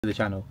The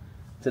channel.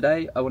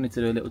 Today I wanted to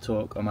do a little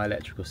talk on my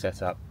electrical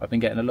setup. I've been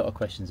getting a lot of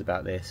questions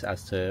about this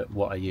as to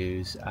what I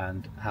use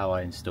and how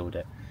I installed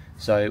it.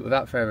 So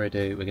without further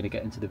ado, we're going to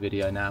get into the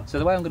video now. So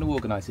the way I'm going to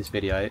organise this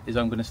video is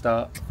I'm going to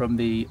start from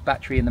the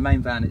battery in the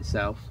main van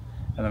itself,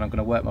 and then I'm going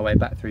to work my way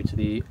back through to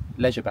the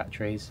leisure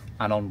batteries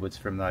and onwards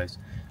from those.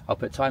 I'll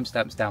put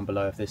timestamps down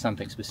below if there's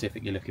something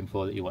specific you're looking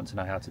for that you want to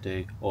know how to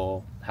do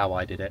or how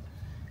I did it.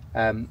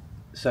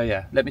 So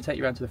yeah, let me take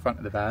you around to the front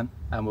of the van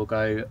and we'll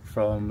go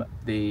from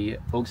the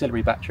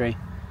auxiliary battery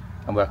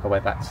and work our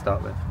way back to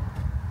start with.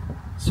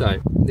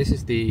 So this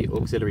is the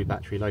auxiliary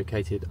battery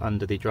located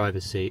under the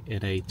driver's seat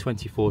in a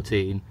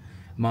 2014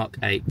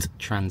 MK8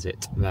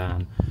 Transit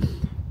van.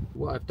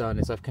 What I've done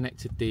is I've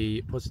connected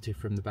the positive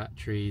from the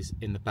batteries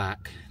in the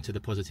back to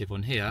the positive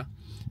on here,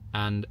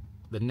 and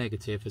the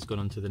negative has gone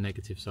onto the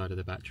negative side of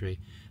the battery.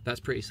 That's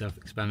pretty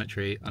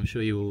self-explanatory. I'm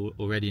sure you all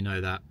already know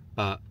that,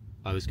 but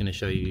I was going to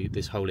show you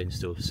this whole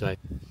install. So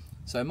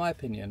in my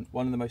opinion,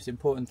 one of the most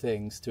important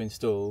things to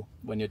install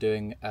when you're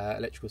doing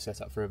electrical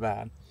setup for a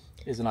van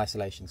is an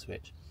isolation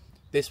switch.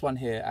 This one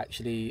here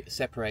actually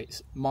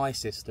separates my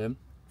system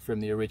from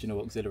the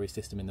original auxiliary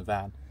system in the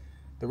van.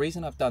 The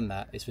reason I've done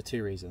that is for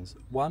two reasons.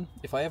 One,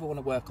 if I ever want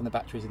to work on the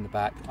batteries in the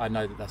back, I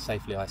know that they're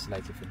safely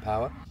isolated from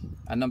power.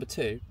 And number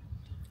two,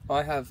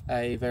 I have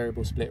a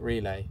variable split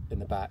relay in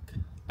the back,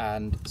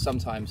 and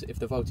sometimes if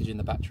the voltage in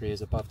the battery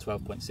is above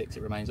 12.6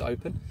 it remains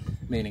open,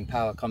 meaning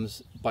power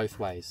comes both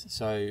ways.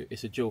 So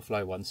it's a dual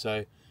flow one,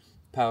 so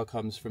power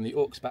comes from the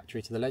aux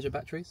battery to the leisure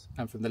batteries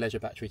and from the leisure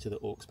battery to the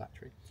aux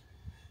battery.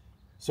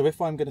 So if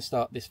I'm going to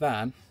start this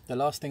van, the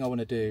last thing I want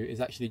to do is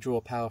actually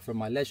draw power from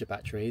my leisure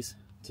batteries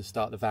to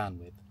start the van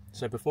with.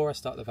 So before I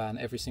start the van,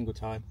 every single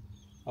time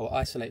I will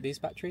isolate these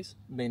batteries,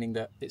 meaning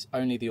that it's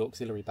only the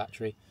auxiliary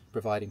battery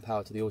providing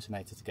power to the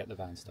alternator to get the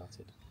van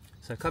started.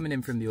 So coming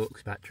in from the aux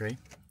battery,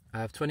 I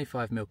have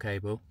 25mm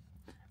cable,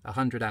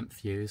 100 amp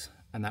fuse,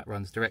 and that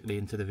runs directly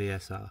into the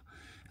VSR.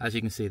 As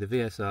you can see, the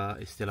VSR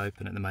is still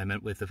open at the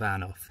moment with the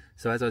van off.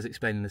 So as I was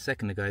explaining a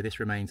second ago, this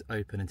remains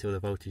open until the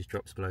voltage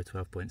drops below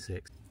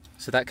 12.6.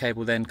 So that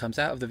cable then comes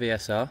out of the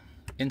VSR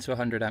into a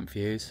 100 amp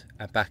fuse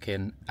and back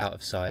in out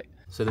of sight.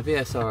 So the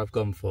VSR I've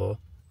gone for,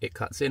 it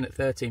cuts in at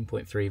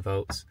 13.3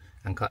 volts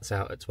and cuts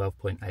out at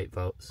 12.8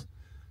 volts.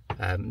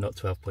 Not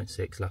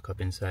 12.6 like I've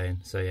been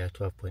saying, so yeah,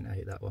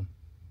 12.8 that one.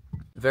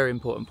 A very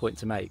important point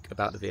to make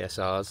about the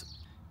VSRs: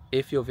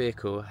 if your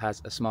vehicle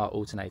has a smart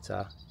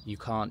alternator, you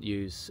can't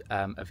use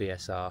a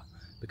VSR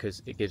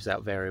because it gives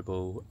out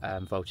variable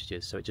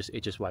voltages, so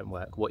it just won't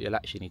work. What you'll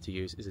actually need to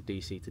use is a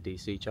DC to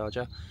DC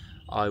charger.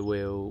 I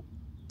will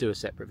do a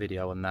separate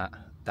video on that.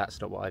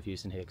 That's not what I've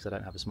used in here because I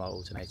don't have a smart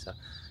alternator.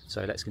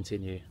 So let's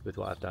continue with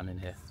what I've done in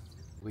here.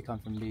 We come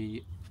from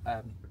the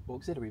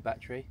auxiliary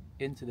battery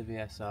into the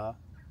VSR,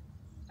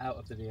 out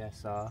of the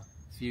VSR,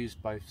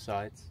 fused both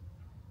sides,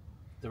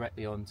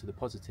 directly onto the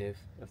positive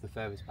of the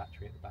furthest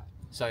battery at the back.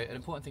 So an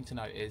important thing to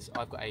note is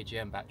I've got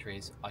AGM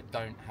batteries, I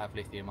don't have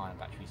lithium ion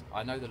batteries.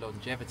 I know the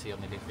longevity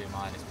on the lithium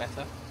ion is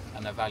better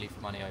and their value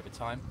for money over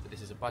time, but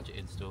this is a budget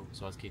install,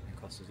 so I was keeping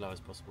costs as low as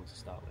possible to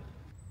start with.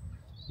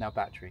 Now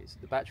batteries.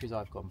 The batteries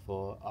I've gone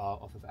for are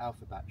off of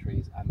Alpha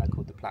batteries and they're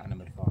called the Platinum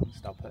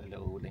Advanced. I'll put a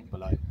little link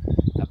below.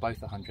 They're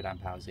both 100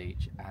 amp hours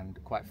each,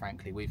 and quite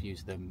frankly we've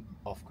used them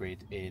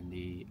off-grid in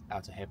the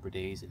Outer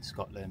Hebrides, in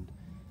Scotland,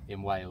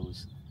 in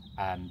Wales,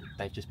 and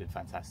they've just been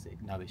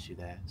fantastic, no issue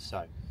there.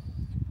 So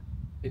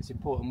it's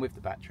important with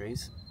the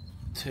batteries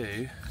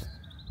to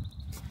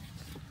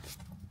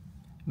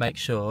make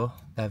sure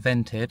they're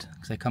vented,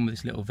 because they come with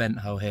this little vent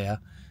hole here,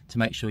 to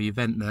make sure you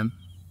vent them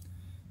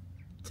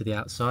to the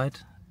outside.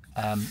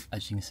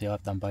 As you can see,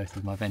 I've done both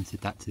of them. I vented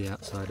that to the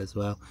outside as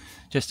well,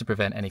 just to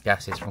prevent any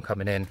gases from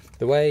coming in.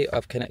 The way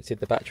I've connected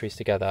the batteries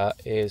together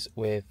is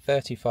with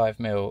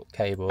 35mm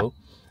cable,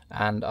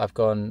 and I've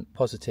gone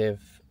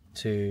positive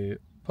to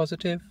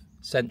positive,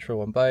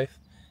 central on both,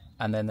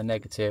 and then the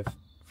negative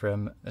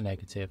from the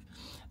negative.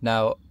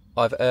 Now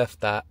I've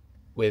earthed that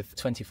with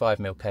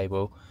 25mm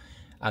cable,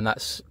 and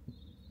that's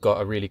got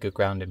a really good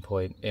grounding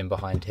point in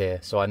behind here,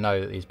 so I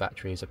know that these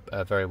batteries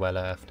are very well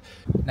earthed.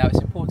 Now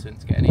it's important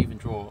to get an even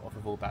draw off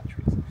of all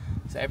batteries,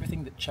 so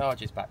everything that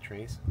charges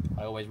batteries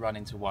I always run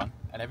into one,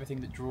 and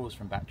everything that draws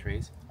from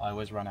batteries I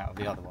always run out of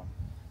the other one.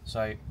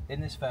 So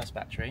in this first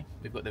battery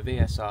we've got the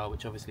VSR,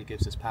 which obviously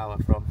gives us power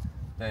from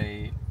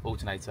the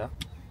alternator.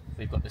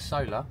 We've got the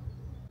solar,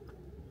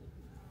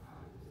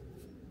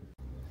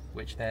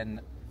 which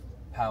then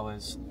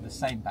powers the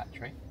same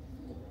battery,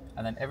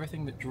 and then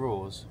everything that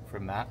draws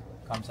from that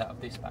comes out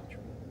of this battery.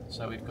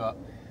 So we've got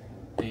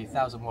the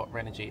 1000 watt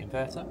Renogy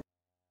inverter,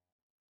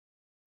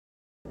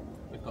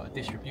 we've got a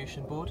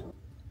distribution board,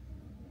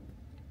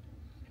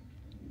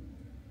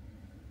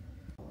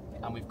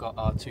 and we've got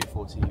our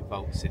 240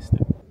 volt system.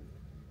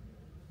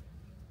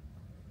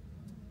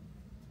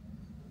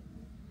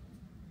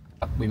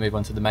 We move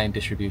on to the main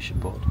distribution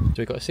board. So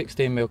we've got a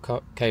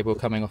 16mm cable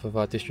coming off of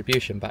our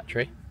distribution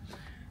battery.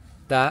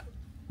 That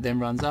then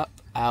runs up,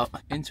 out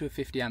into a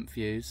 50 amp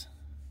fuse,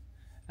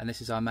 and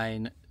this is our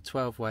main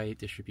 12-way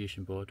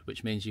distribution board,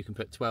 which means you can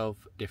put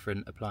 12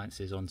 different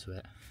appliances onto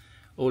it.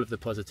 All of the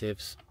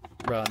positives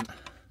run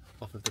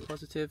off of the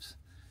positives,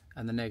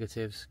 and the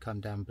negatives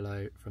come down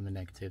below from the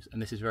negatives,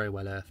 and this is very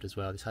well earthed as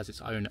well. This has its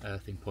own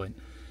earthing point.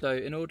 So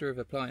in order of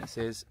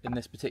appliances in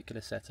this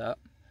particular setup,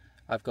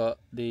 I've got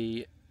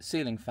the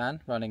ceiling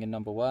fan running in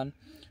number 1,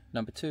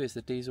 number 2 is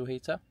the diesel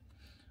heater,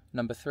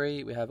 number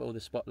 3 we have all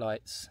the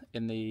spotlights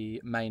in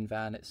the main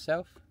van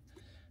itself,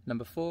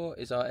 number 4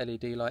 is our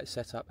LED light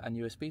setup and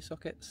USB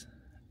sockets,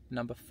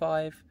 number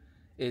 5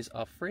 is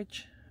our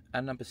fridge,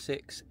 and number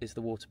 6 is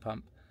the water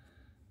pump.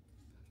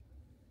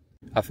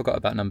 I forgot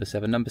about number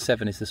 7. Number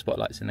 7 is the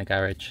spotlights in the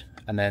garage,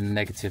 and then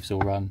negatives all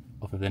run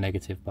off of the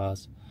negative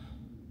bars.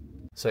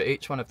 So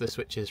each one of the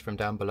switches from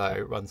down below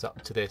runs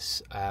up to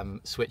this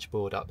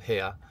switchboard up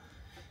here.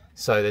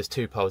 So there's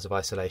 2 poles of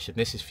isolation.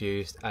 This is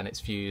fused, and it's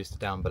fused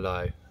down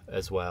below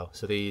as well.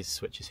 So these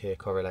switches here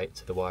correlate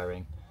to the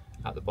wiring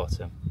at the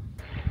bottom.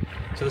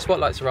 So the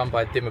spotlights are run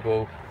by a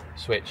dimmable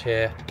switch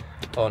here,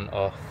 on,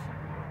 off.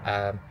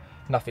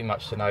 Nothing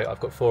much to note. I've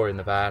got 4 in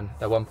the van,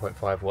 they're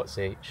 1.5 watts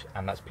each,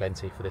 and that's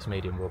plenty for this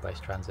medium wheelbase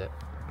Transit.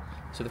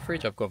 So the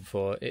fridge I've gone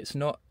for, it's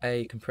not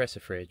a compressor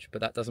fridge, but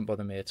that doesn't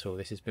bother me at all.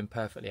 This has been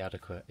perfectly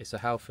adequate. It's a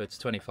Halfords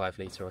 25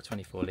 litre or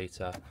 24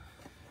 litre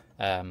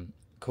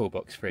cool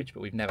box fridge,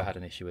 but we've never had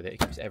an issue with it. It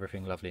keeps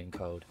everything lovely and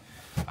cold.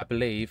 I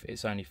believe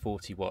it's only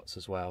 40 watts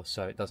as well,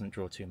 so it doesn't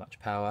draw too much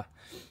power,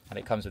 and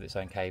it comes with its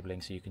own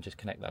cabling, so you can just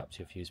connect that up to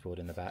your fuse board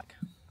in the back.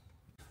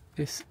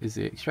 This is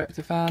the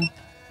Extractor fan.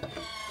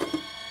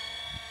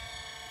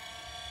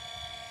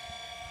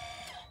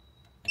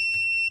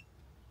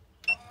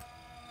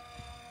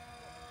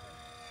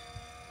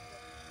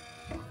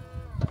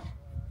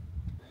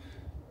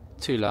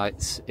 Two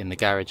lights in the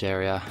garage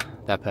area,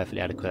 they're perfectly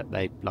adequate.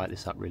 They light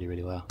this up really,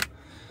 really well.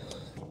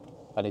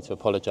 I need to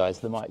apologise,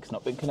 the mic's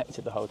not been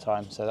connected the whole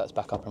time, so that's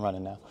back up and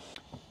running now.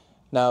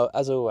 Now,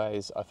 as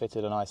always, I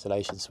fitted an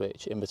isolation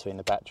switch in between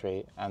the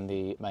battery and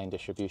the main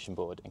distribution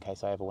board in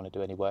case I ever want to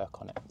do any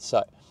work on it.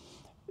 So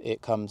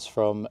it comes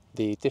from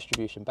the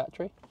distribution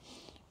battery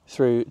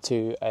through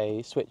to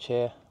a switch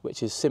here,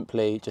 which is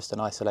simply just an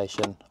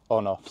isolation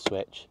on-off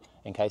switch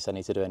in case I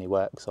need to do any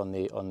works on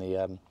the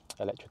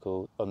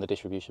electrical, on the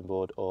distribution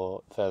board,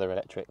 or further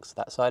electrics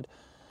that side,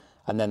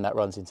 and then that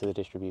runs into the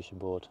distribution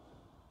board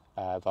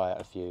via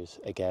a fuse.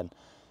 Again,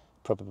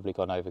 probably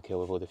gone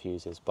overkill with all the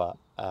fuses, but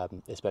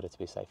it's better to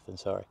be safe than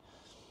sorry.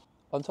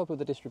 On top of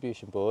the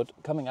distribution board,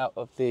 coming out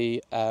of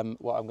the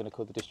what I'm going to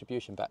call the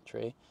distribution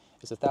battery,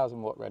 is a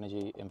 1000 watt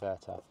Renogy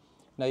inverter.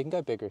 Now you can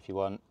go bigger if you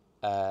want,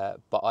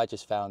 but I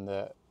just found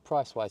that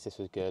price wise this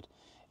was good.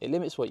 It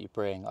limits what you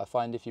bring. I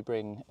find if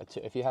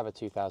you have a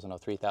 2000 or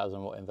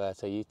 3000 watt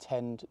inverter, you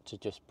tend to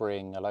just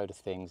bring a load of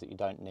things that you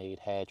don't need,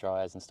 hair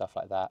dryers and stuff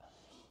like that.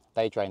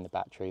 They drain the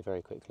battery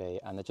very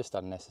quickly, and they're just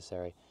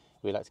unnecessary.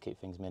 We like to keep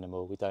things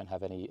minimal. We don't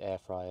have any air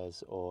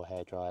fryers or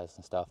hair dryers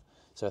and stuff,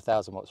 so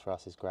 1000 watts for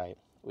us is great.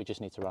 We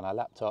just need to run our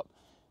laptop,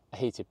 a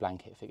heated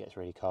blanket if it gets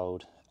really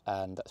cold,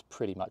 and that's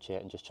pretty much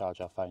it, and just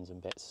charge our phones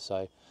and bits.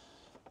 So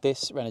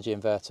this Renogy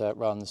inverter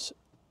runs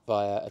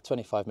via a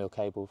 25mm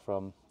cable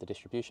from the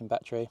distribution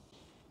battery.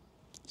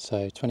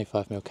 So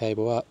 25mm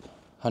cable up,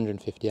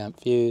 150 amp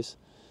fuse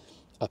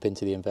up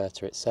into the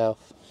inverter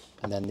itself,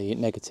 and then the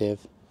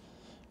negative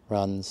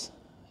runs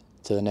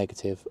to the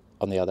negative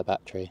on the other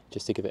battery,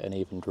 just to give it an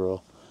even draw.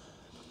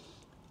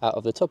 Out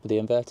of the top of the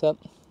inverter,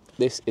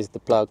 this is the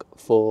plug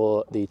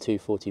for the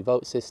 240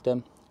 volt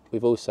system.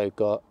 We've also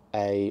got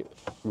a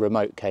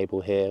remote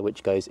cable here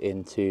which goes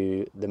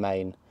into the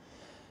main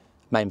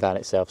van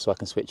itself, so I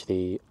can switch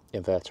the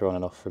inverter on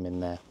and off from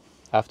in there.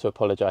 I have to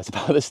apologise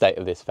about the state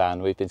of this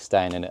fan. We've been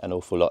staying in it an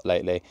awful lot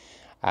lately,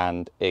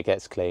 and it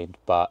gets cleaned,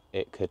 but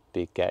it could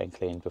be getting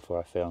cleaned before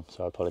I film,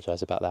 so I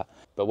apologise about that.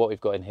 But what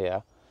we've got in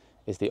here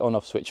is the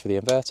on-off switch for the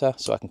inverter,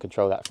 so I can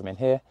control that from in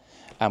here,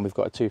 and we've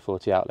got a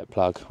 240 outlet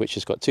plug which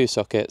has got 2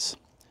 sockets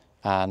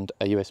and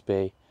a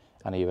USB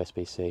and a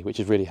USB-C, which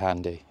is really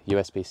handy.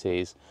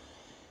 USB-Cs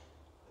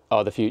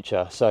are the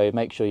future, so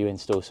make sure you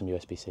install some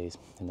USB-Cs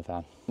in the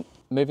van.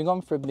 Moving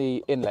on from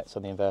the inlets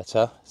on the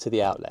inverter to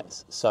the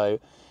outlets. So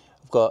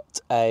I've got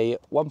a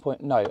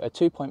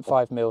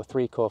 2.5mm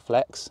 3-core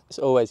flex. It's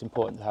always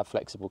important to have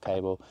flexible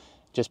cable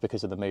just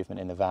because of the movement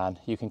in the van.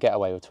 You can get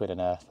away with twin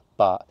and earth,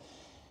 but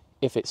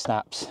if it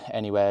snaps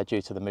anywhere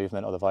due to the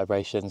movement or the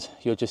vibrations,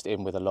 you're just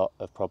in with a lot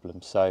of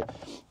problems. So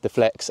the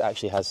flex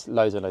actually has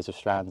loads and loads of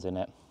strands in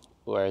it,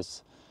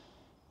 whereas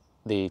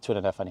the twin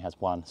and earth only has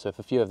 1. So if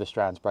a few of the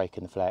strands break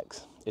in the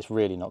flex, it's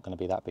really not going to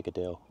be that big a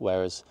deal.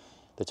 Whereas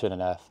the twin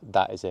and earth,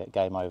 that is it,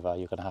 game over.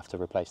 You're going to have to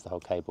replace the whole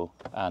cable.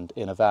 And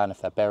in a van,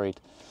 if they're buried,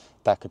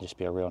 that can just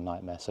be a real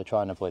nightmare. So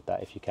try and avoid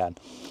that if you can.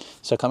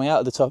 So coming out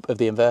of the top of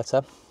the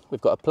inverter,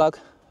 we've got a plug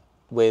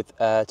with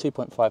a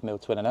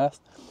 2.5mm twin and earth.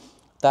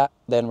 That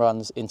then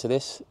runs into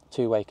this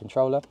 2-way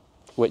controller,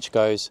 which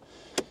goes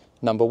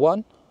number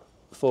 1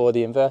 for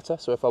the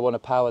inverter. So if I want to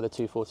power the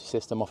 240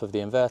 system off of the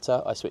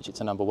inverter, I switch it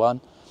to number 1.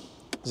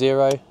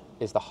 0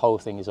 is the whole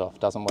thing is off,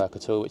 doesn't work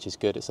at all, which is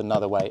good. It's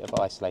another way of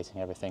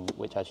isolating everything,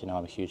 which, as you know,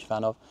 I'm a huge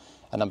fan of.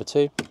 And number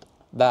two,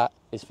 that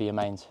is for your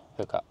mains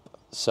hookup.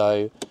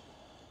 So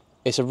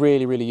it's a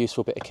really, really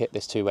useful bit of kit,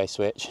 this two-way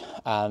switch,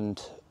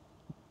 and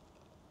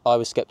I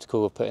was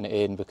skeptical of putting it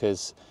in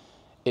because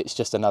it's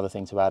just another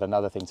thing to add,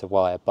 another thing to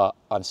wire, but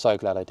I'm so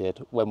glad I did.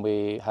 When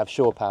we have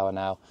shore power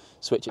now,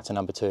 switch it to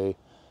number two,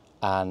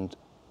 and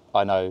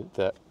I know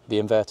that the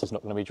inverter's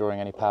not going to be drawing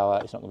any power,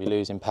 it's not going to be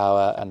losing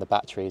power, and the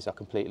batteries are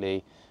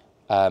completely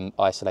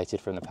isolated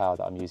from the power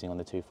that I'm using on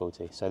the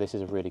 240. So this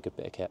is a really good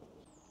bit of kit.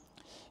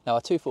 Now,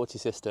 our 240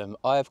 system,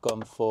 I have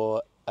gone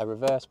for a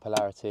reverse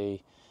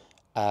polarity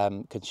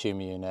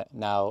consumer unit.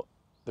 Now,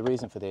 the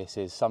reason for this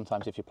is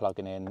sometimes if you're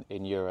plugging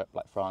in Europe,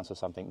 like France or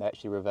something, they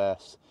actually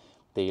reverse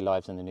the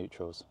lives and the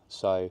neutrals.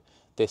 So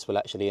this will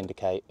actually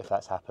indicate if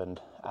that's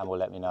happened and will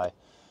let me know.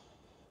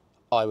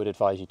 I would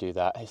advise you do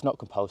that. It's not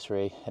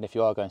compulsory, and if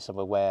you are going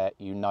somewhere where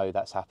you know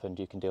that's happened,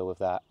 you can deal with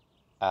that.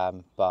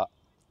 But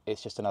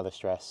it's just another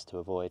stress to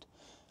avoid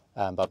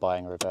by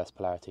buying a reverse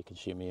polarity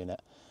consumer unit.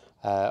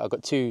 I've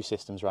got two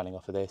systems running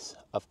off of this.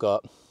 I've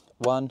got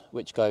one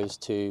which goes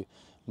to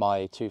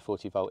my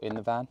 240 volt in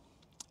the van,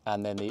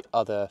 and then the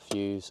other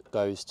fuse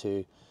goes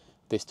to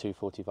this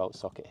 240 volt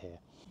socket here.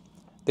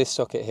 This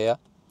socket here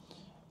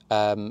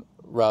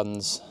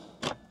runs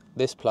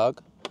this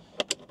plug,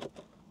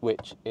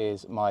 which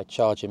is my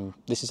charging.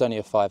 This is only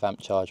a 5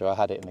 amp charger. I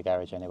had it in the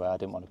garage anyway, I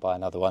didn't want to buy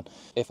another one.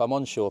 If I'm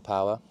on shore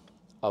power,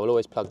 I will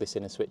always plug this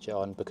in and switch it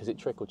on because it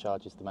trickle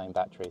charges the main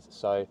batteries.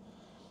 So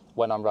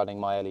when I'm running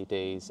my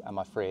LEDs and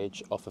my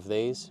fridge off of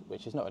these,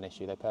 which is not an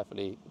issue,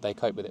 they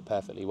cope with it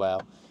perfectly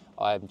well,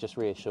 I'm just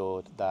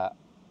reassured that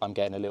I'm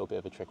getting a little bit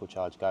of a trickle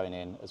charge going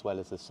in, as well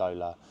as the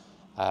solar.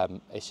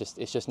 It's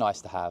just nice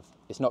to have.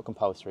 It's not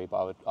compulsory,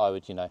 but I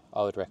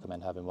would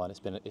recommend having one. It's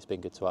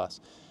been good to us.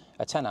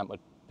 A 10 amp would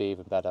be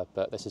even better,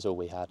 but this is all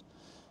we had.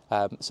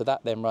 So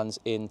that then runs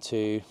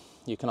into,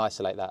 you can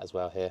isolate that as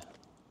well here,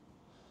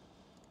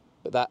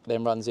 but that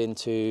then runs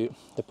into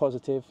the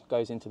positive,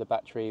 goes into the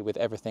battery with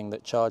everything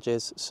that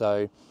charges.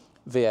 So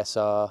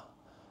VSR,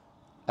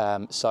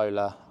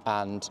 solar,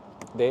 and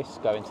this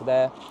go into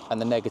there, and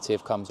the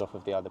negative comes off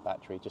of the other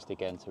battery, just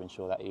again to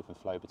ensure that even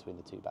flow between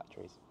the two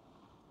batteries.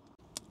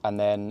 And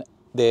then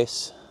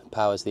this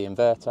powers the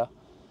inverter.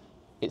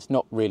 It's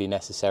not really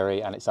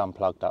necessary, and it's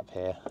unplugged up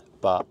here,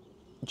 but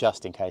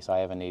just in case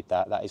I ever need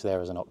that, that is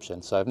there as an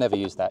option. So I've never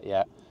used that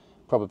yet,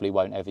 probably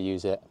won't ever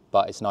use it,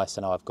 but it's nice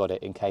to know I've got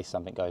it in case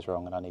something goes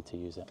wrong and I need to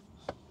use it.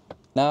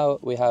 Now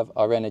we have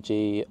our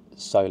Energy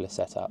solar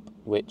setup,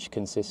 which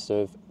consists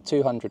of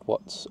 200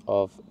 watts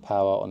of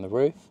power on the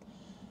roof,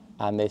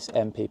 and this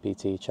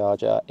MPPT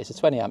charger. It's a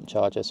 20 amp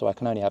charger, so I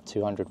can only have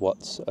 200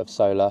 watts of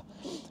solar,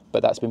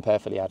 but that's been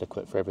perfectly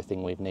adequate for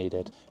everything we've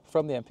needed.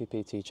 From the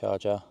MPPT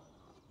charger,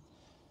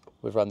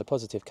 we've run the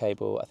positive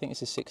cable. I think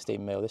this is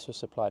 16mm. This was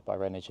supplied by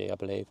Energy, I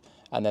believe,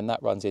 and then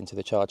that runs into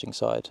the charging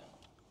side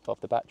of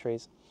the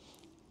batteries,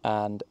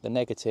 and the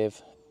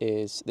negative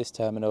is this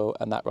terminal,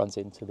 and that runs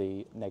into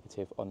the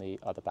negative on the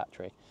other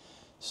battery.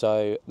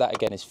 So that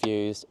again is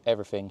fused.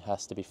 Everything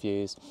has to be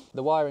fused.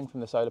 The wiring from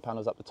the solar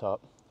panels up the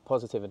top,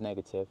 positive and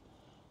negative,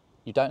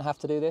 you don't have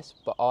to do this,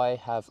 but I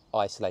have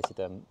isolated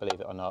them, believe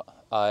it or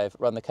not. I've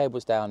run the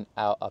cables down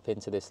out up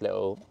into this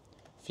little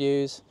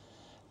fuse.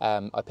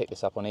 I picked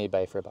this up on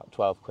eBay for about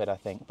 12 quid, I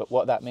think. But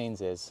what that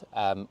means is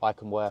I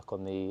can work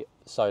on the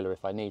solar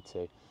if I need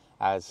to,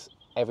 as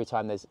every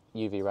time there's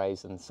UV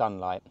rays and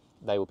sunlight,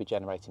 they will be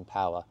generating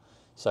power.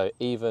 So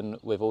even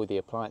with all the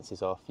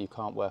appliances off, you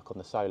can't work on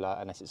the solar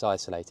unless it's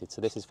isolated.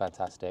 So this is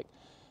fantastic.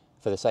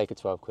 For the sake of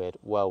 12 quid,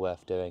 well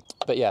worth doing.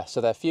 But yeah,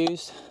 so they're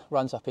fused,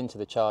 runs up into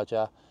the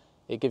charger.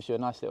 It gives you a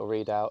nice little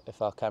readout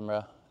if our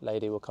camera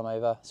lady will come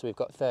over. So we've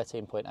got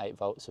 13.8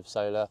 volts of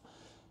solar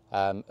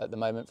at the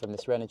moment from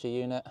this Renogy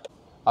unit.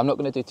 I'm not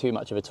going to do too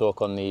much of a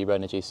talk on the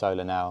Renogy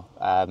solar now.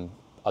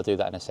 I'll do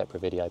that in a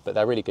separate video, but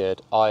they're really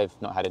good. I've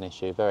not had an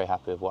issue, very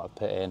happy with what I've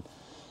put in.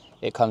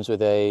 It comes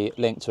with a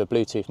link to a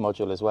Bluetooth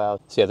module as well.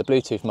 So yeah, the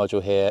Bluetooth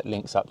module here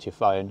links up to your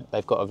phone.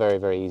 They've got a very,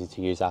 very easy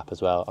to use app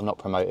as well. I'm not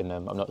promoting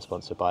them, I'm not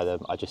sponsored by them.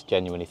 I just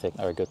genuinely think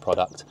they're a good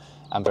product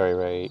and very,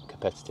 very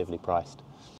competitively priced.